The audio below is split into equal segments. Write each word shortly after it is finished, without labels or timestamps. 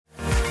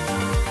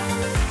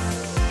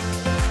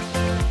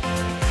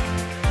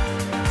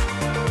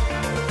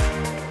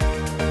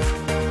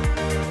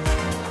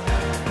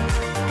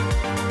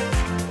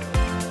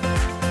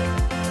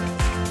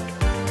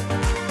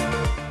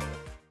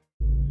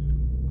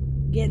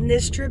getting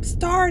this trip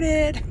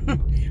started.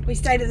 We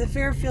stayed at the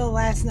Fairfield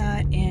last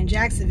night in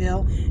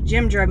Jacksonville.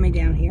 Jim drove me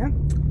down here.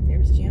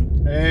 There's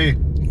Jim. Hey.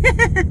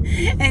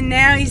 And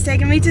now he's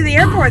taking me to the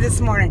airport this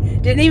morning.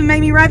 Didn't even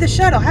make me ride the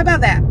shuttle. How about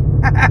that?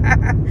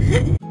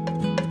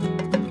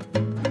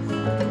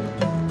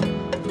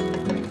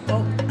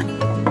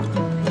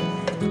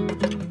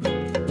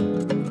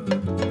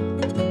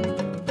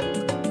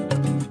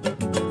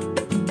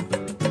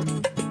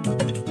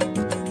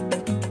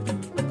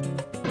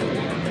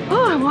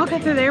 I'm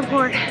walking through the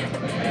airport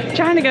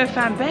trying to go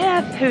find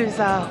Beth, who's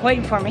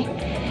waiting for me.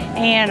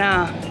 And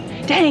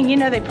dang, you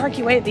know, they park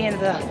you way at the end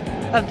of the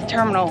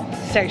terminal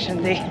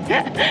section,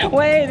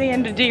 way at the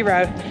end of D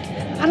row.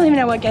 I don't even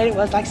know what gate it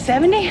was, like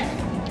 70.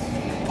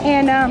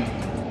 And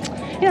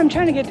you know, I'm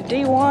trying to get to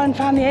D1,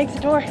 find the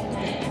exit door,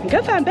 and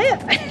go find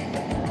Beth.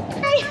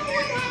 Hey,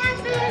 what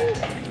happened?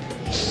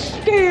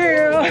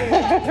 Girl.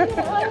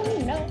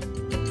 Oh, no.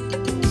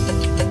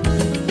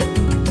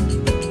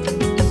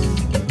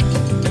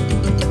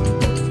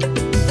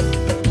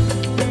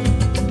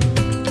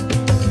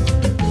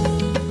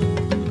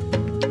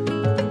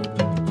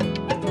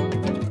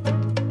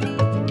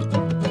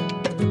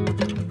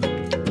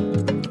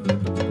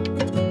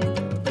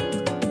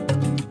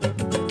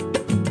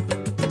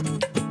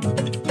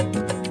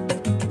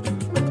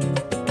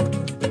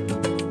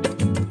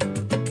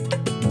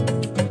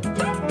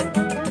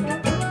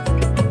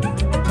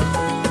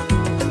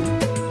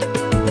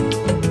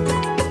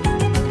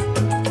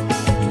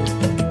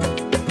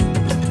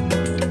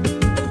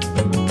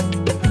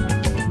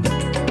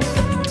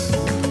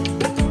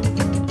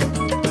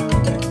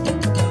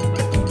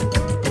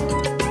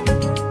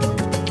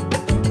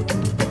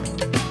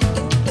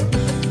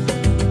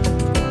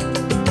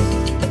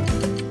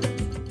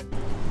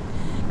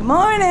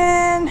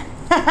 Morning.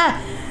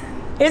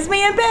 It's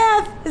me and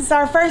Beth. It's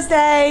our first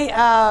day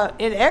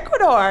in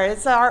Ecuador.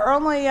 It's our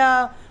only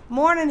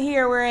morning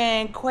here. We're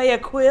in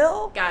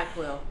Guayaquil.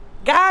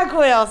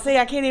 Guayaquil. See,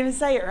 I can't even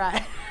say it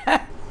right.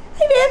 Hey,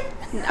 Beth.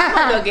 I'm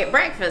gonna go get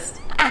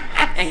breakfast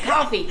and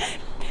coffee.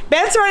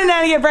 Beth's running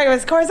down to get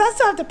breakfast. Of course, I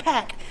still have to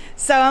pack,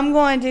 so I'm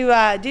going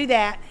to do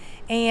that.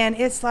 And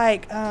it's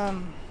like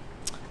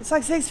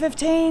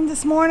 6:15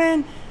 this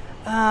morning,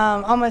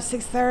 almost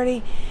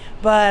 6:30.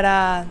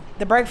 But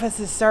the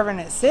breakfast is serving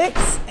at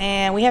 6,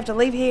 and we have to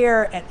leave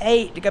here at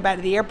 8 to go back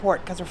to the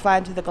airport because we're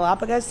flying to the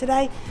Galápagos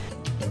today.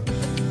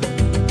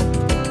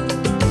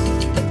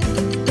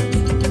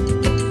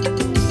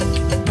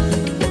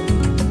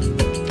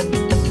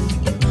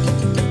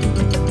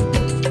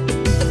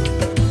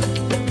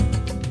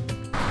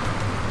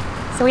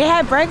 So we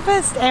had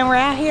breakfast, and we're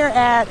out here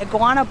at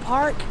Iguana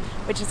Park,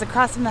 which is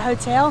across from the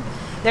hotel.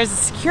 There's a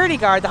security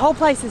guard. The whole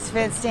place is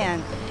fenced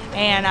in.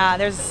 And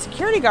there's a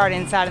security guard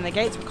inside, and the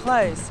gates were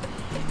closed.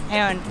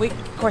 And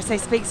of course, they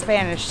speak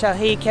Spanish, so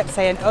he kept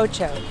saying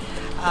ocho.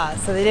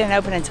 So they didn't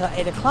open until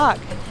 8 o'clock.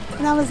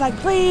 And I was like,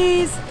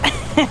 please.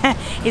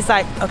 He's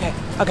like, okay,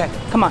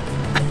 come on.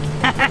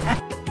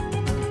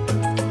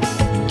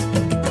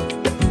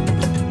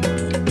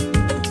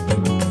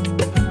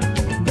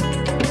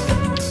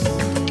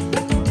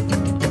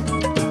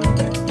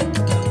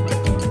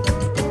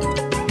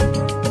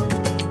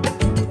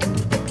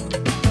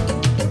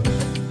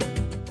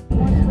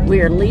 We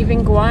are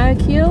leaving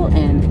Guayaquil,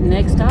 and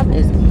next stop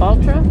is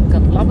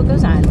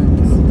Galápagos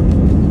Islands.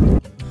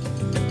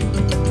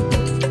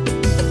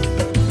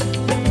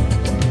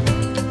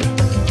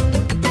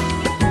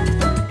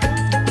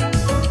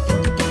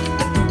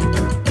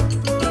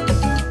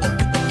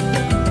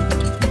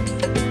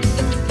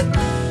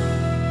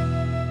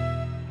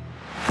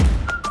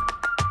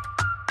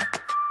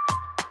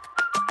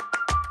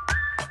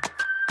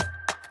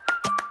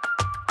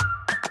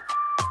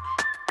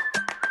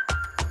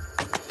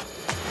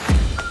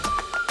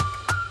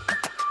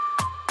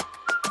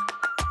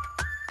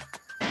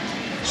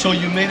 So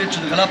you made it to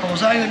the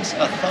Galápagos Islands,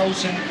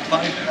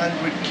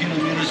 1,500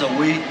 kilometers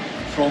away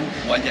from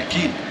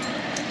Guayaquil,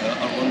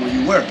 around where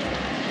you were.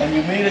 And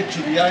you made it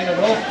to the island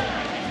of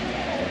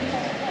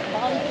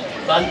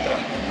Baltra.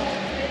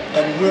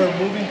 And we're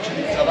moving to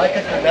the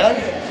Tabaca Canal,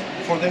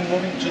 for then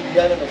moving to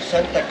the island of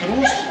Santa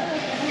Cruz,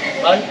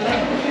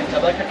 Baltra, the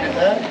Tabaca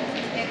Canal.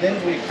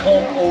 Then we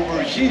come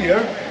over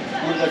here,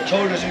 where the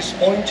tortoise is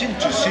pointing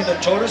to see the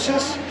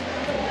tortoises,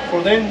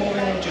 for then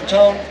moving into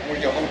town where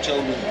your hotel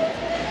will be.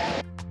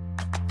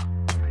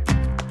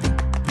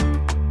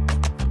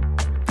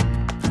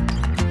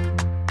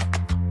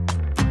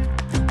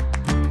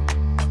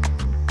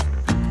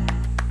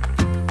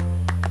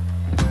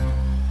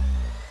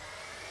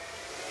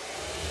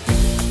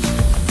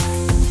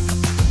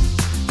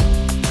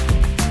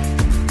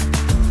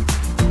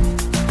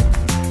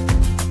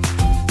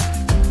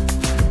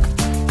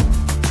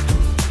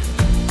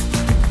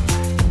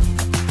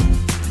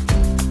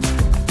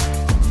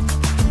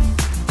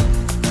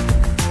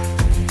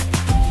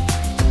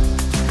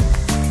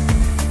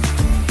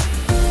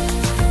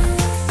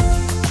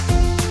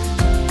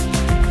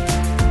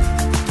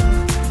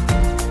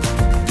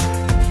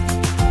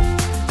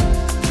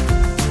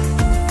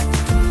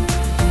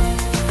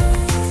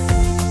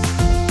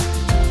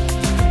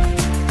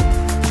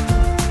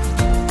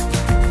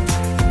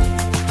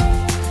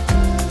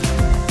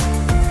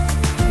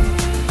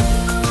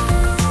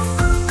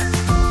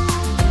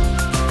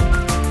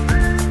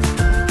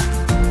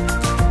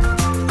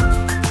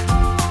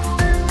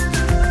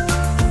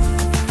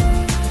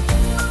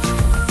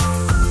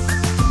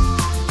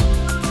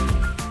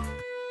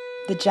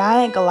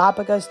 giant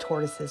Galapagos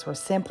tortoises were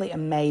simply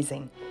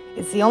amazing.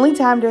 It's the only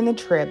time during the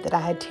trip that I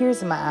had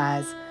tears in my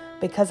eyes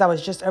because I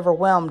was just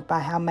overwhelmed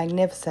by how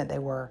magnificent they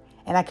were,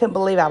 and I couldn't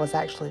believe I was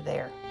actually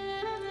there.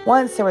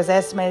 Once there was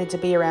estimated to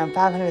be around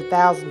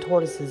 500,000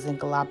 tortoises in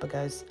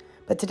Galapagos,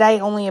 but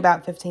today only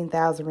about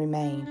 15,000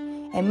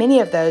 remain, and many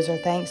of those are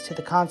thanks to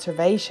the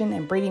conservation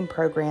and breeding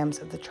programs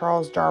of the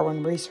Charles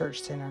Darwin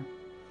Research Center.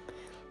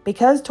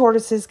 Because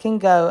tortoises can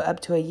go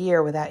up to a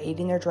year without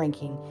eating or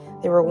drinking,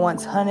 they were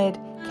once hunted,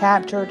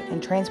 captured,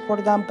 and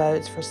transported on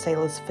boats for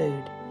sale as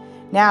food.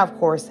 Now, of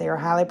course, they are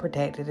highly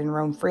protected and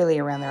roam freely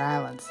around their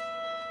islands.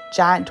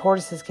 Giant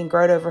tortoises can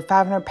grow to over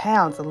 500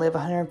 pounds and live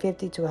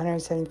 150 to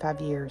 175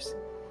 years.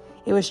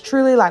 It was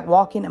truly like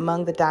walking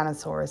among the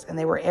dinosaurs, and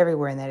they were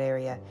everywhere in that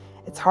area.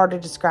 It's hard to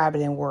describe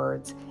it in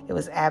words. It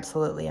was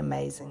absolutely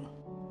amazing.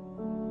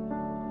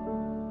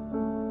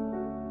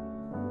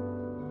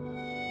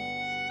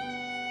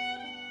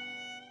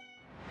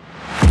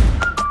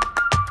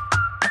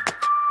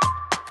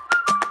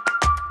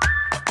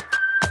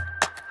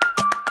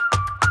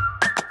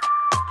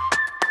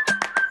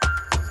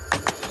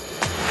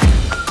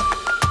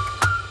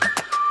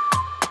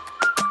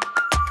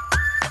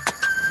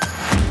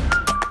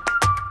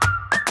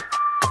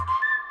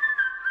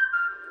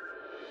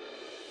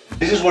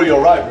 This is where you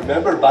arrive.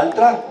 Remember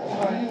Baltra?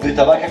 The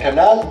Tabaca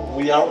Canal.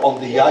 We are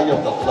on the eye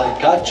of the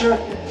flycatcher,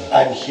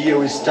 and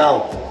here is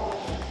town.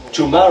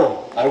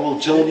 Tomorrow, I will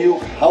tell you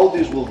how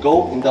this will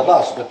go in the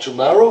bus. But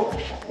tomorrow,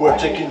 we're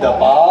taking the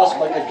bus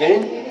back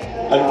again,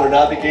 and we're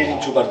navigating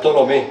to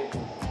Bartolomé.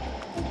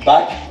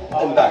 Back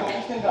and back.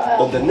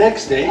 On the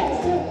next day,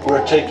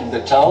 we're taking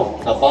the town,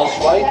 the bus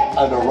ride,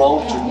 and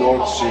around to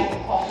North Sea.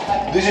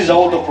 This is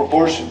out of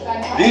proportion.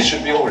 This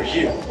should be over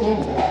here.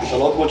 It's a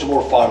lot much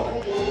more farther.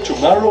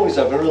 Tomorrow is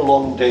a very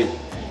long day.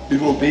 It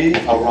will be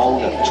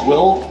around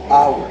 12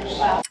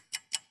 hours.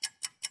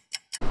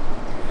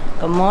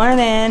 Good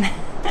morning.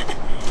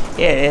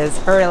 It is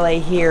early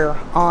here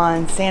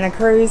on Santa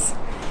Cruz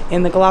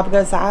in the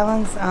Galápagos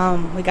Islands.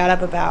 We got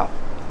up about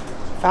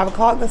 5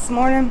 o'clock this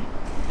morning.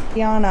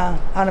 On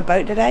a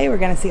boat today. We're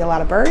going to see a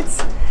lot of birds.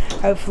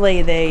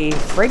 Hopefully the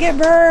frigate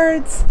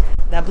birds,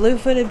 the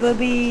blue-footed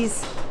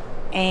boobies,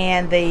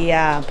 and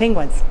the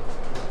penguins.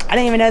 I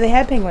didn't even know they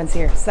had penguins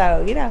here.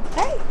 So, you know,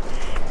 hey,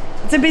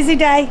 it's a busy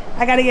day.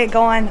 I got to get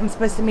going. I'm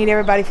supposed to meet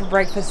everybody for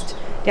breakfast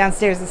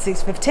downstairs at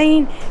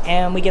 6:15,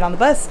 and we get on the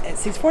bus at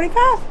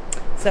 6:45.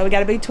 So we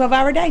got a big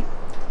 12-hour day.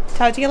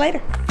 Talk to you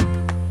later.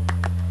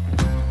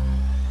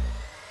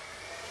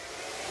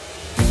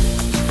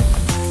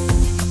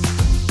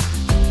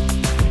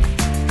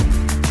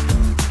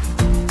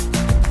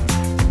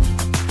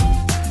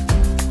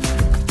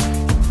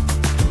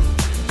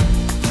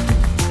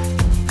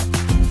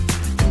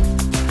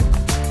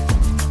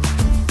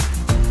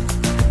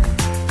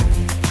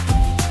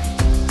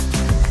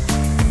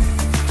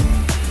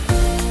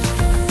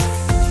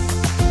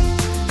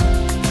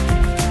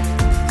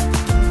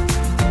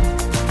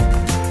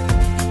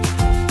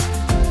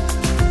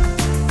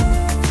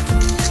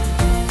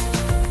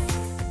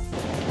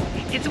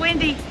 It's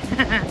windy.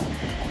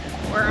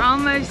 We're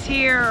almost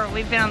here.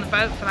 We've been on the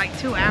boat for like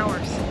 2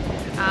 hours.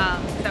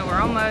 So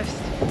we're almost,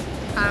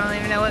 I don't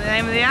even know what the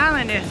name of the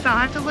island is, so I'll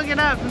have to look it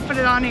up and put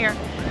it on here.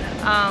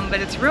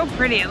 But it's real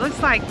pretty. It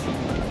looks like,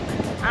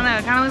 I don't know,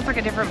 it kind of looks like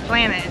a different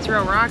planet. It's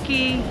real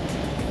rocky.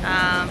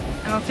 I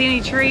don't see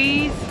any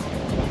trees.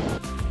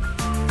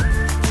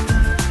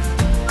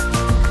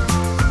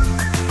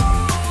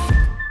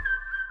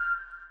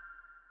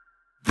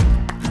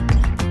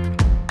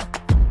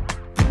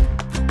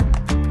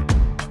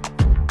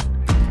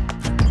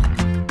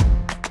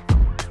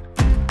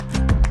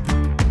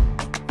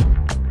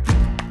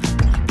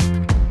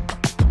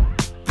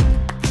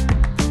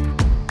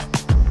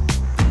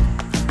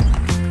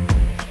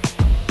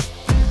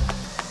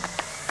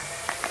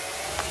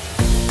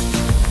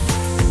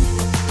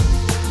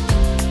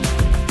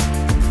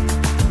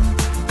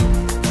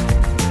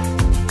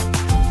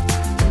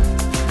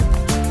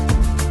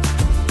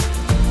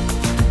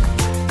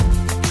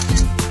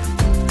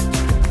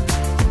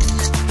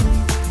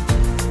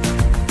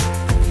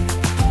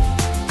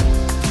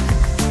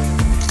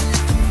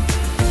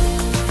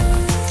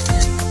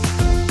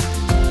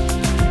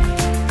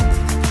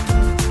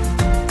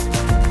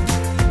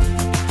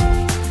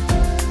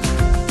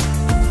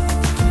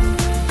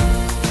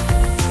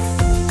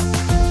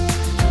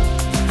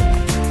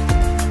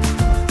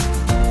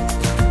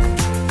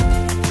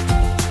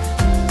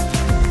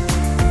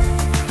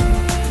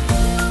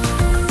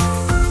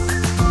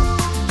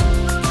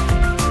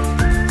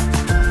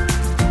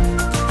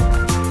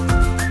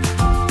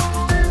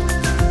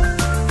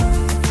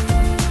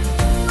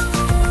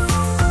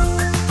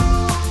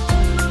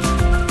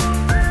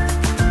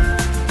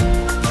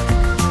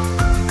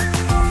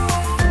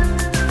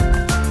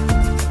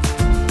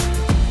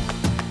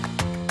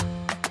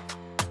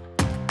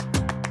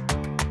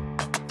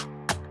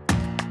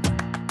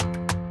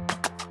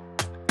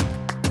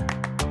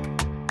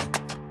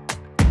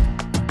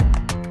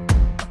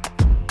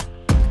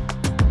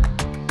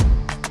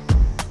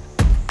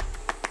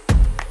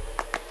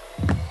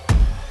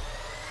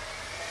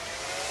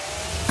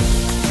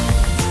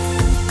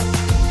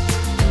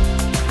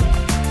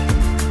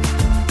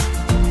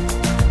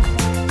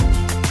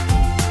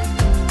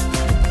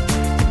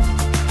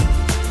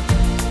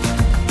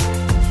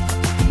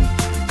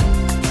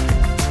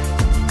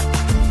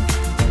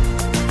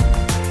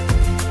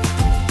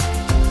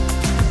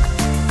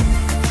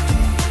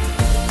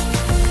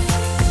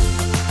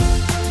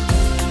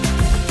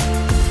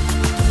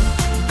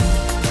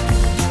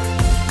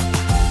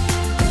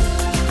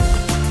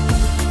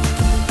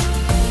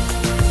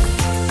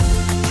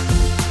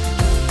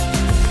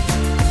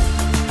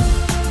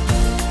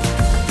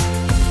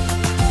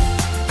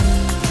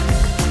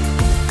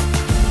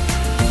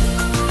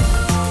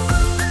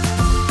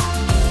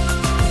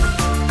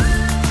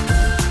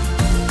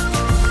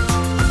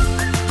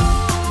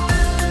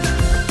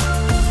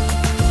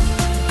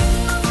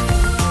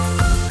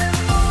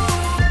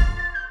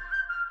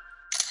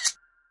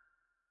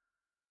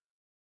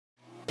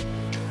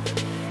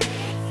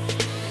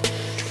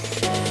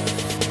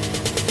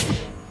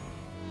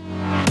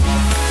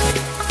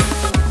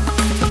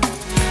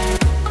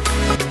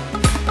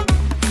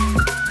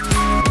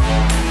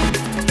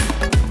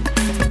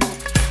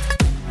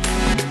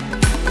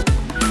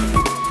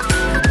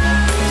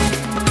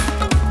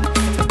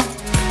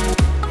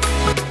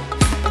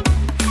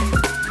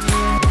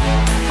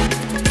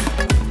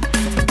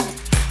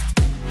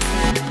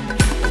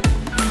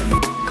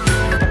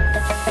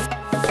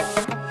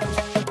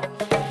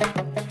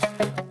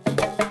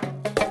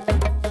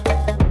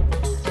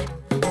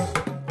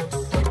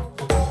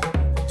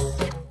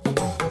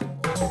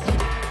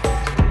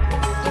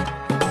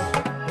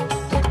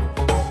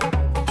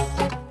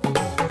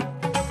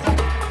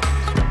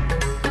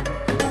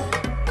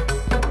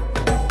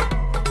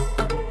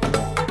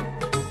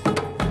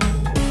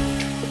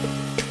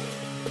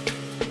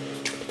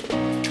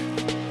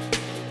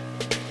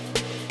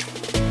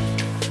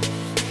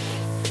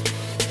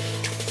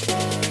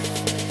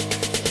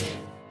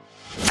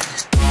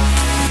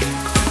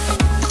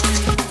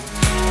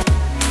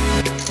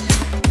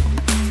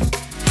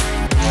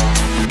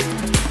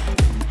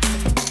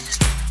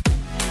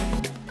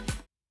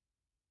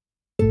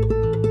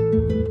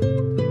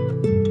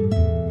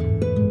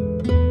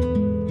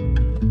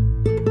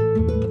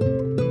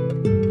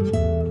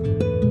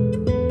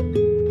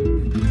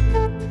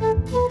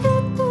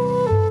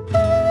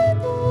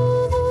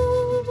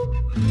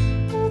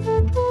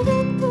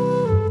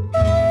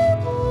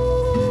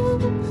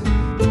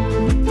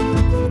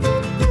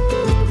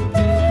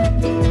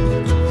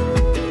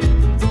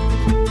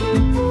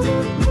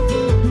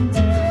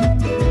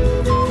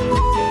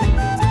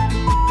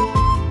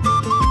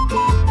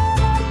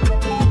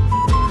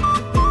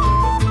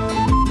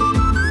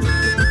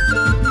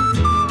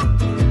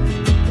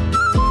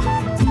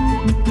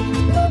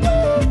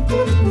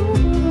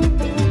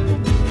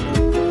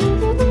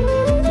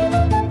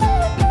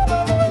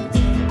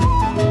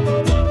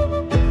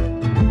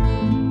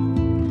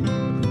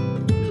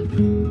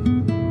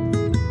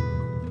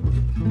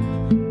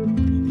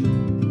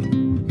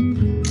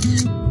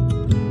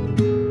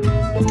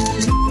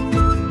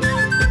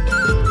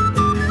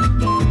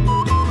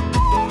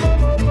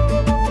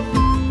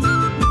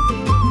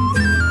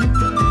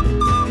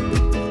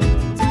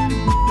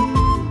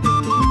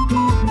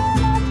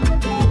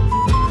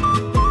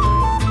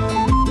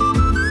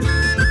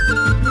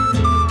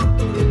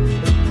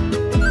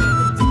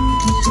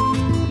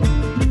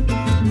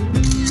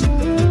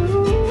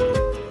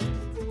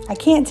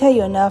 can't tell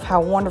you enough how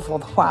wonderful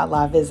the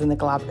wildlife is in the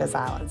Galápagos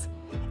Islands.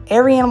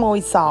 Every animal we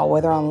saw,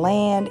 whether on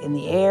land, in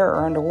the air,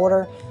 or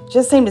underwater,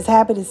 just seemed as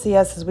happy to see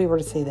us as we were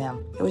to see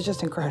them. It was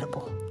just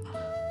incredible.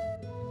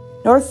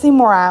 North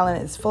Seymour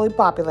Island is fully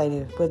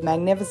populated with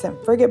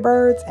magnificent frigate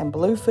birds and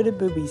blue-footed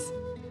boobies.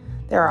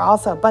 There are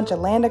also a bunch of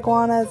land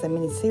iguanas and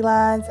many sea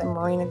lions and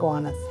marine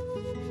iguanas.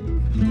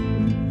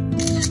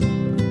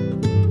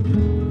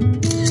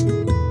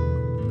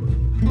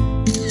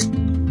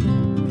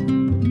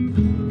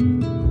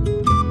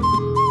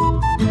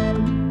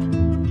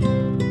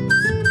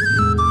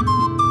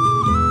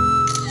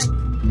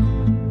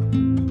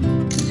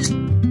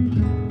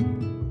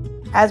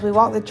 As we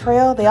walked the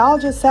trail, they all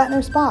just sat in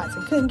their spots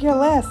and couldn't care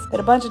less that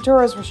a bunch of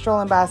tourists were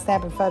strolling by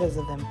snapping photos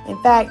of them. In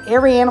fact,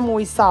 every animal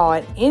we saw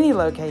at any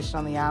location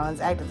on the islands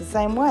acted the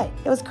same way.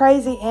 It was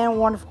crazy and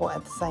wonderful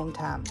at the same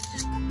time.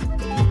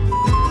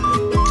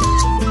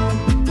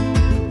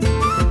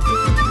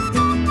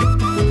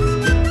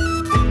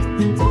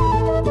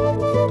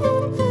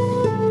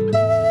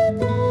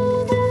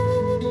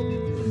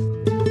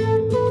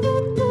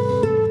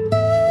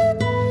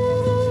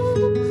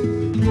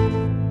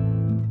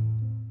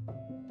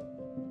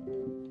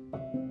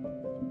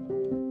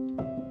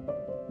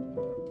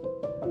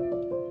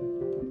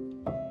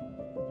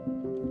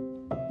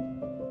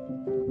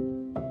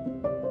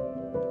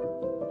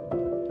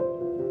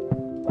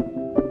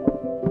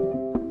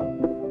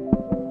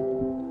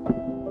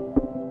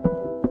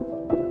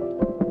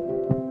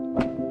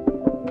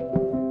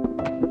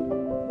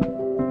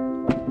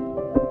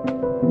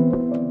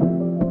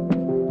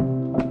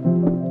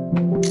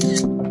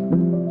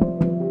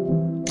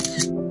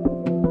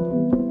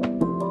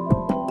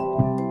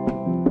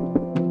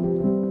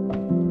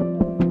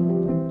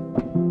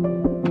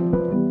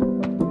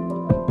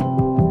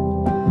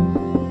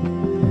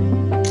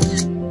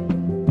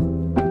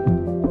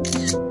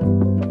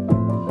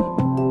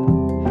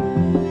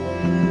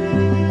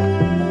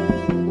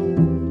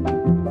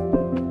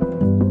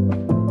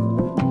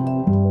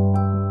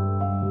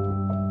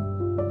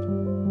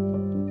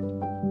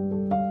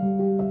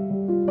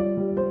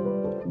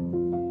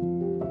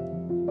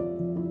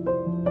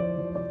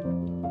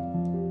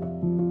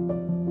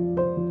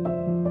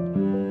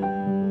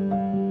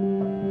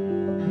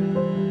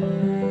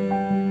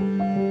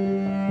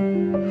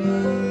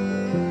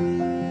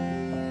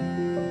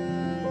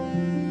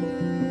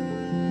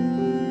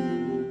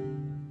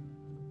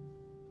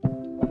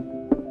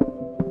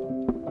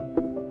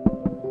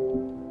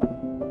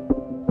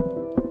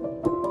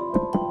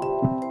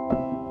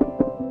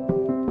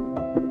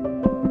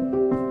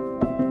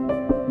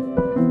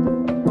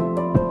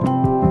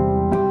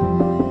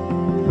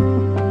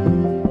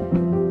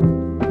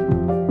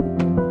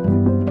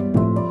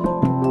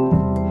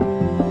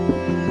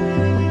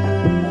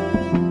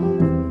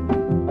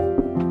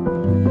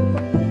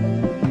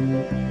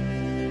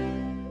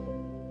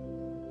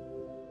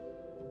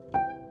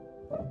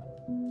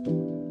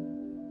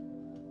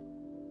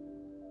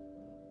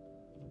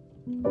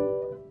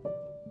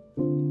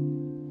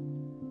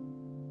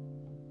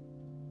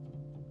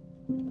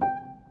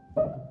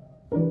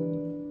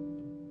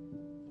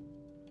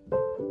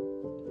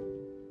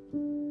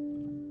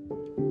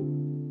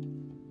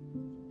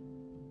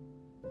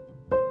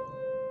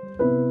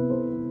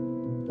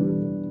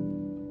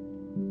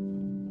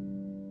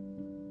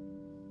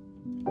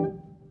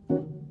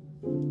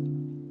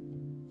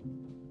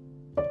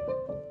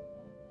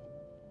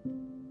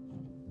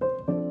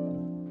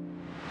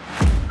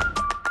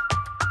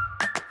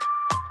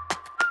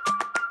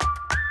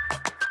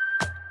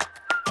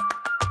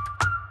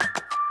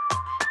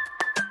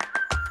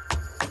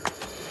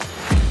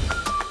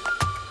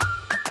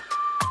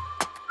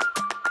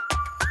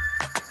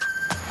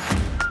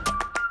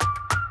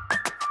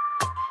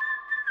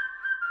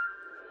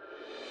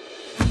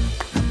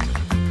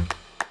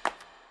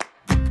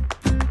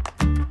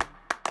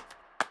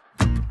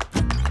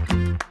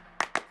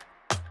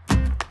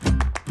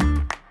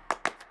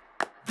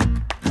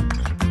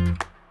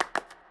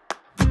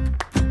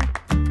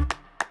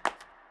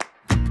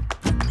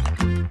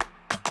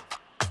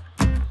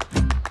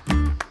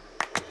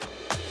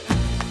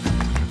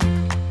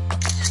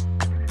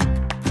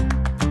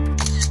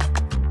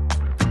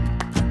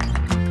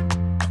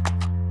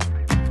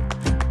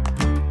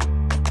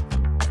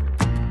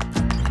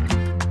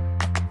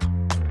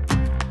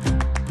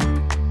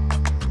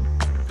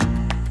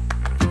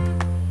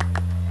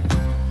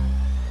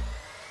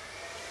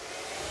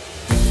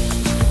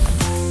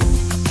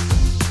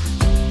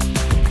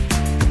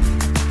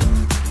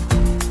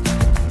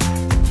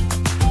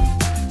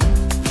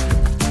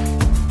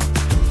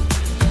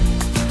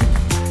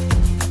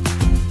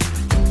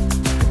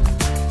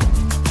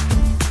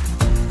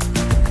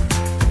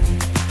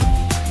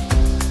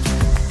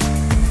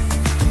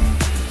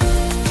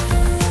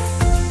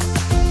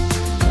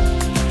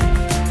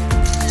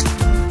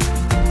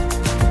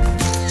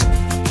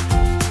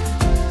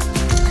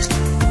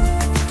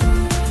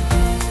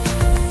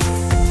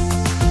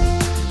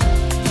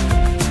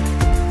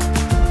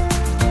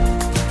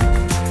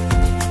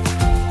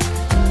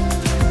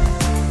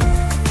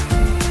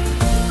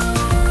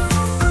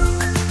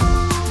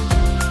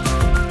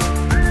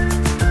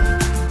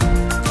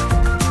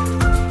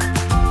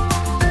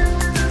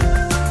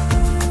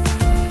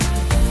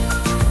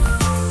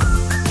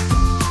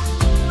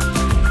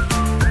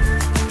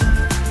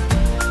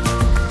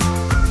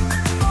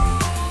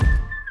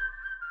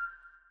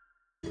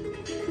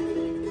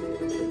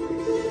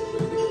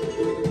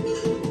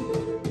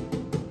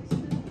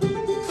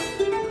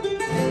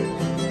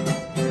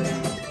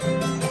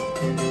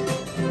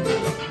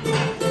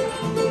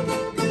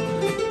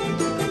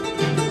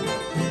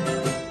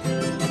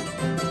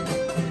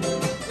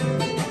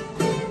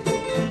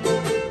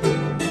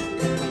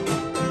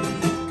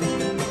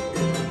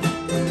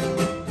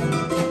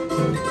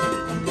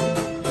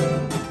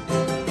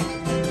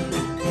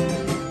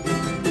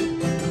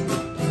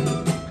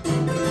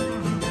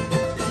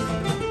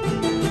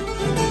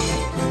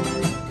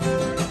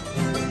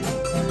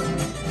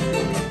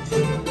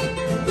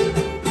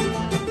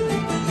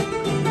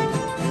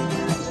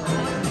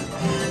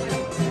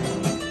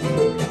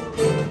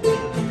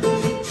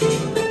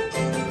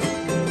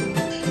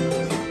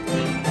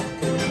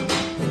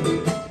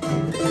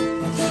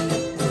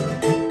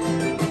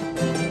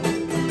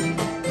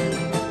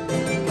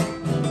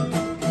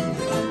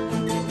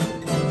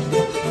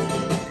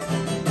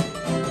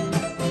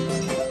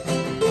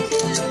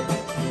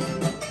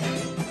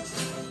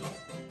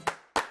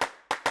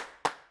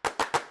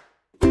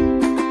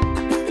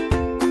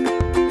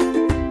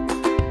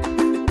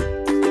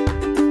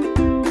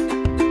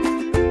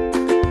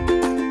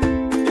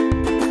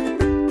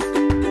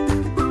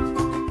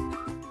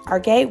 Our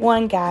Gate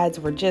 1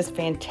 guides were just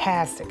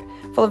fantastic,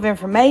 full of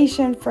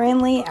information,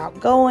 friendly,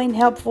 outgoing,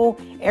 helpful,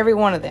 every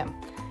one of them.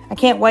 I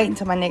can't wait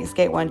until my next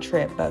Gate 1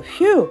 trip, but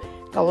phew,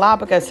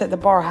 Galapagos set the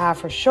bar high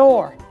for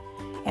sure.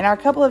 And our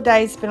couple of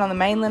days spent on the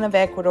mainland of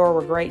Ecuador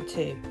were great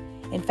too.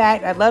 In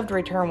fact, I'd love to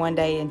return one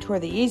day and tour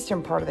the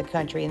eastern part of the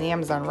country in the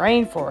Amazon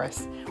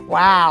rainforest.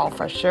 Wow,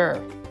 for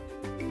sure.